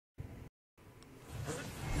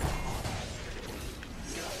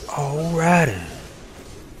Alrighty.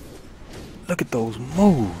 Look at those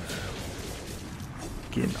moves.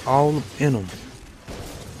 Getting all up in them.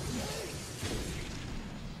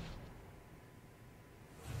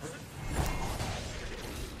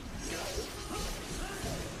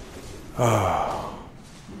 Oh.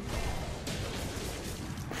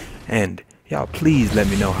 And y'all please let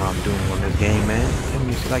me know how I'm doing on this game, man. Tell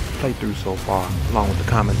me if you like the playthrough so far, along with the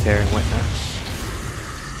commentary and whatnot.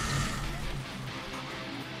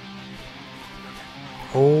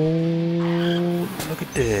 Oh, look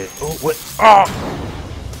at that. Oh, what? Oh!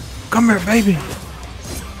 Come here, baby.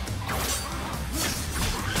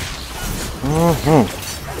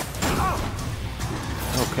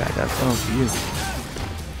 Okay, I got something for you.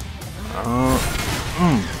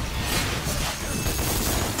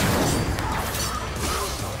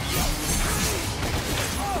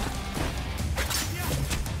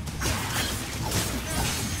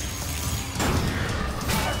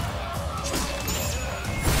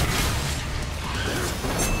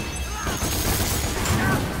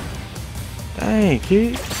 Dang,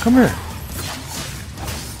 kid. Come here.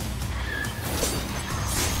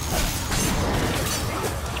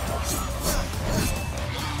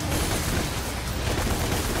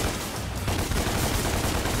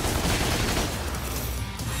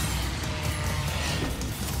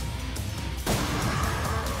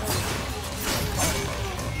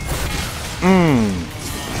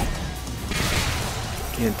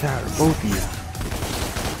 Getting tired of both of you.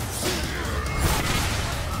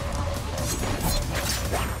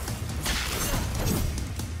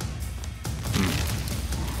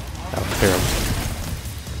 That was terrible.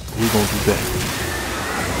 We're gonna do that.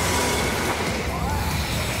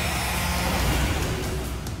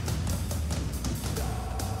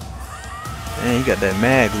 Man, you got that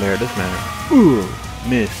mag glare, this man. Ooh,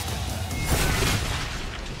 missed.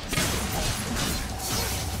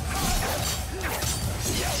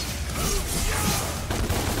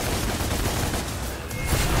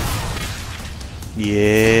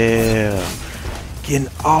 Yeah, getting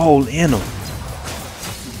all in them.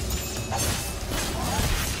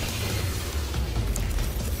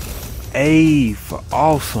 A for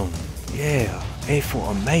awesome. Yeah, A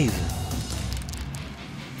for amazing.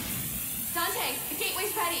 Dante, the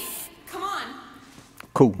gateway's ready. Come on.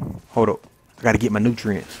 Cool. Hold up. I gotta get my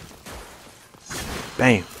nutrients.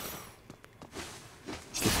 Bam.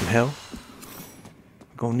 Get some health.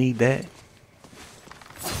 Gonna need that.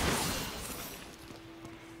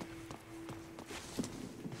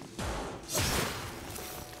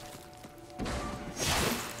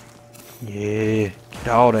 Yeah, get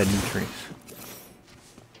all that nutrients.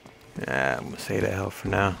 Nah, I'm gonna say that health for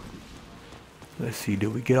now. Let's see,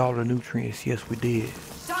 did we get all the nutrients? Yes, we did.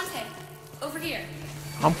 Dante, over here.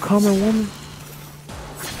 I'm coming, woman.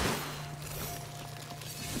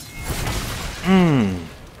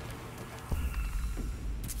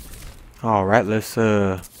 Alright, let's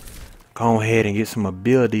go ahead and get some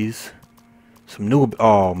abilities. Some new,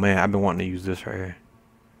 oh man, I've been wanting to use this right here.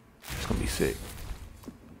 It's gonna be sick.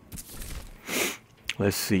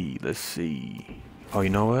 Let's see, let's see. Oh, you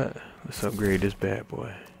know what? Let's upgrade this bad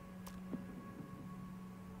boy.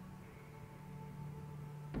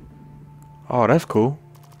 Oh, that's cool.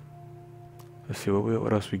 Let's see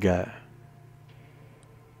what else we got.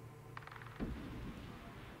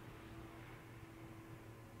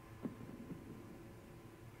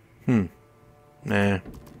 Nah.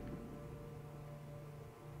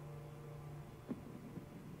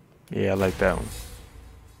 Yeah, I like that one.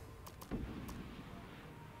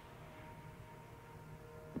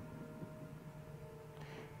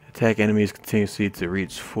 Attack enemies continuously to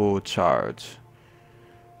reach full charge.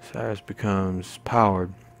 Cyrus becomes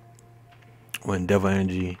powered when devil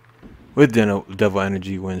energy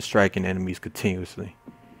when striking enemies continuously.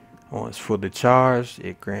 Once fully charged,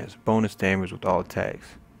 it grants bonus damage with all attacks.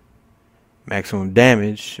 Maximum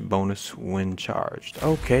damage bonus when charged.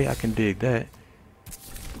 Okay, I can dig that.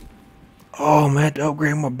 Oh, man, I have to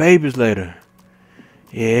upgrade my babies later.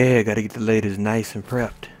 Yeah, gotta get the ladies nice and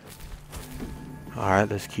prepped. Alright,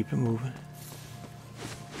 let's keep it moving.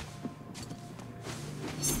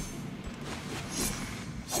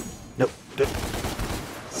 Nope.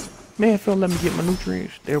 Man, fella, let me get my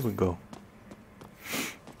nutrients. There we go.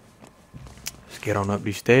 Let's get on up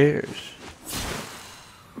these stairs.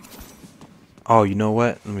 Oh, you know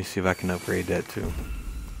what? Let me see if I can upgrade that too.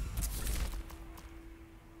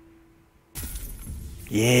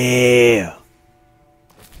 Yeah.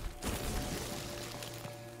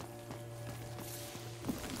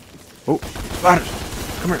 Oh, spiders.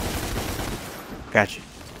 Come here. Gotcha.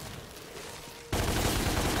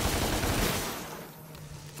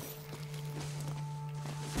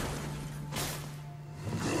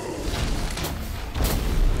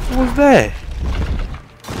 that?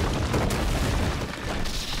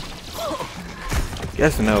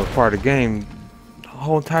 Guessing that was part of the game. The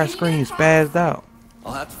whole entire screen spazzed out.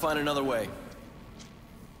 I'll have to find another way.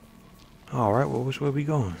 Alright, well, which way we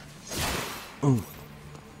going? Ooh.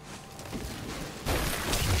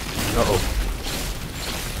 Uh-oh.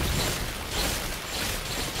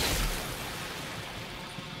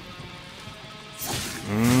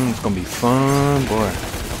 It's gonna be fun, boy.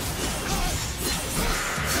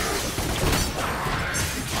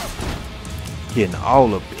 Getting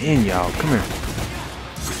all up in y'all. Come here.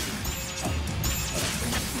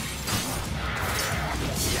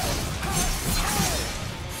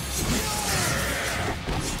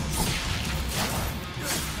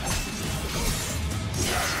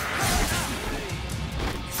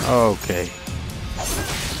 Okay.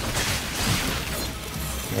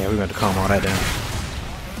 Yeah, we're going to calm all that down.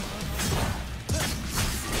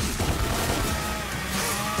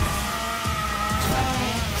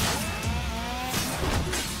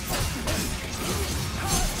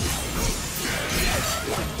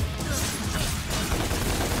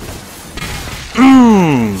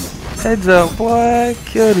 Heads up, boy.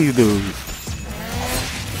 Kill these dudes.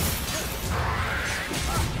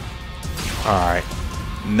 Alright.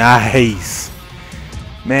 Nice.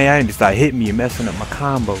 Man, I need to start hitting me and messing up my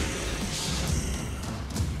combo.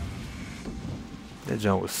 That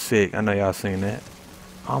jump was sick. I know y'all seen that.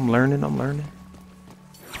 I'm learning.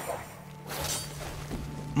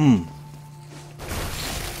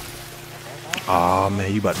 Aw,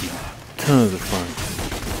 man, you about to be tons of fun.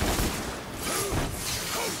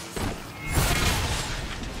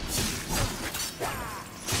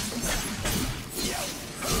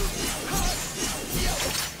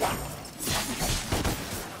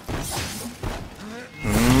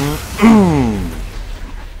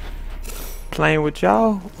 Playing with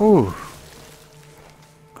y'all, ooh,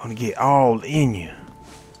 gonna get all in you.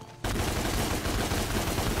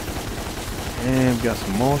 And we got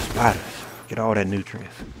some more spiders. Get all that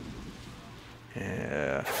nutrients.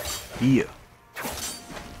 Yeah.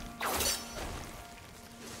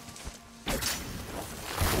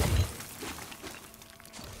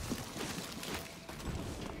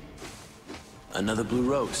 Another blue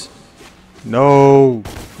rose. No.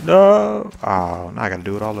 Oh, now I gotta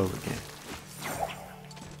do it all over again.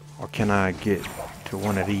 Or can I get to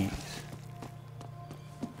one of these?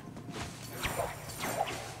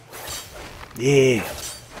 Yeah.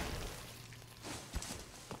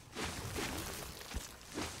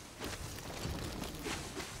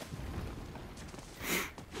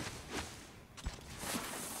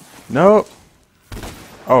 Nope.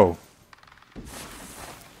 Oh.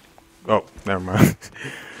 Oh, never mind.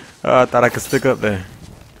 I thought I could stick up there.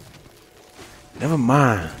 Never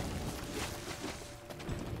mind.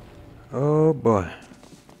 Oh boy.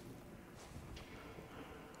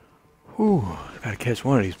 Whew, gotta catch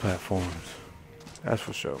one of these platforms. That's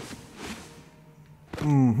for sure. Give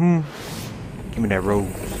me that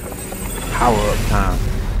rose. Power up time.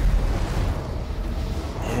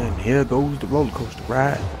 And here goes the roller coaster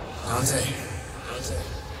ride. Dante,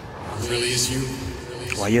 really is you?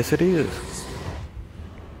 Why, yes it is.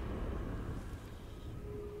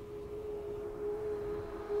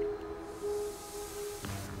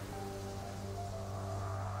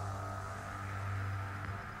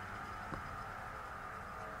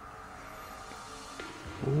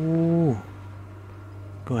 Ooh,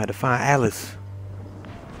 gonna have to find Alice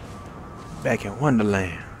back in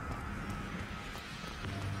Wonderland.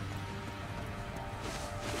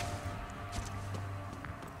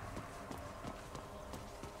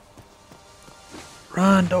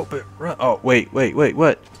 Run, dope it, run. Oh, wait,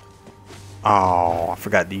 what? Oh, I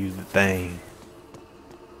forgot to use the thing.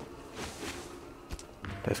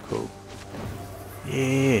 That's cool.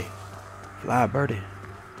 Yeah, fly birdie.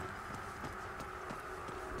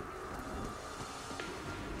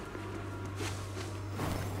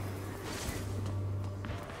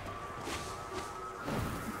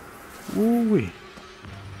 Woo-wee.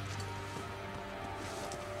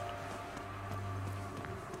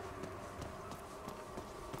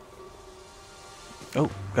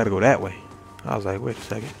 Oh, gotta go that way. I was like, wait a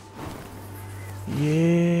second.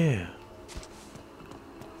 Yeah.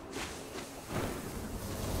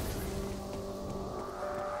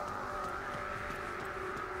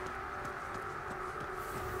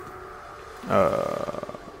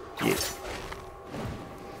 Yeah.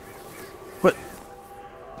 What?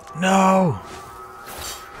 No.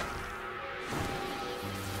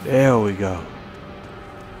 There we go.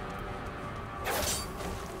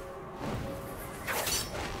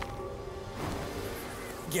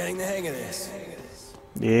 Getting the hang of this.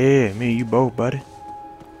 Yeah, me and you both, buddy.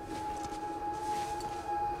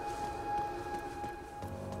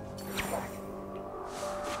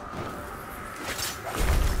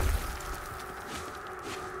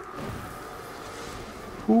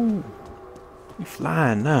 Ooh, we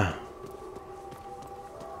flying now.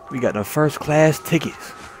 We got the first class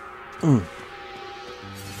tickets.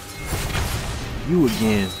 You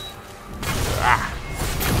again.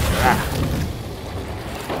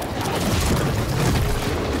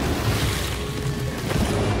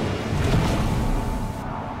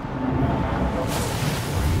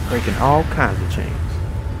 Breaking all kinds of chains.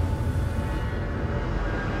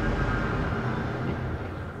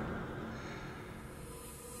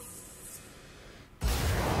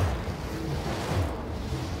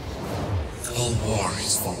 All war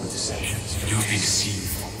is fought with deception. You've been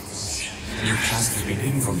deceived. Your past has been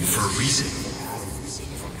hidden from you for a reason.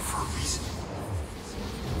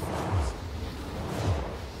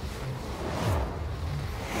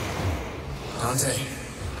 Dante,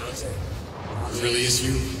 it really is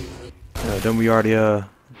you. Then we already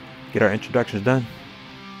get our introductions done.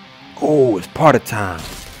 Oh, it's party time.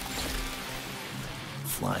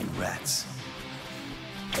 Flying rats.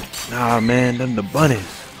 Nah, man, them the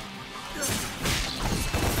bunnies.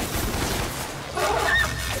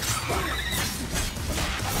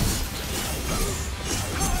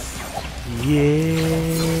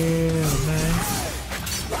 Yeah, man.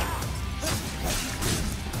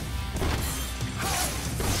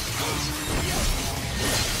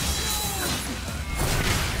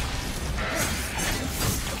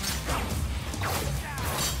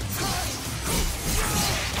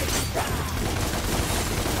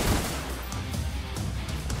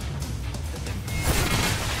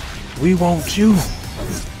 We want you.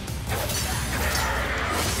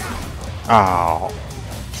 Oh.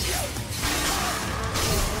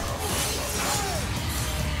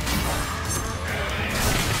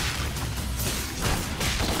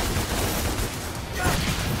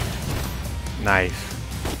 Nice.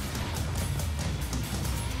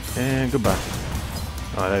 And goodbye.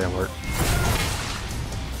 Oh, that didn't work.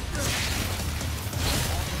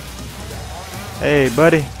 Hey,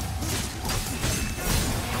 buddy.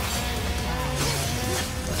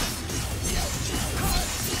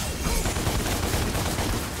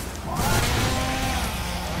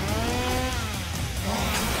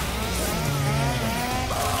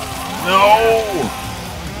 No!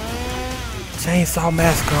 Chainsaw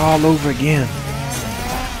Massacre all over again.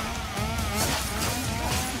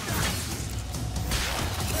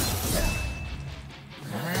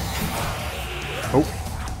 Oh.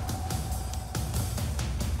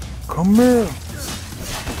 Come here.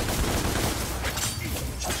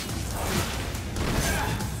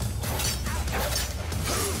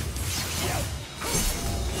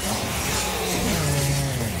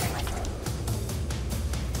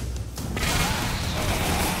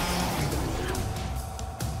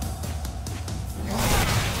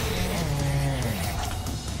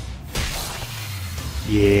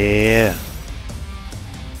 Yeah.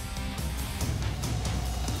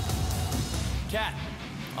 Cat,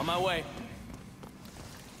 on my way.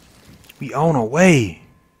 We on our way.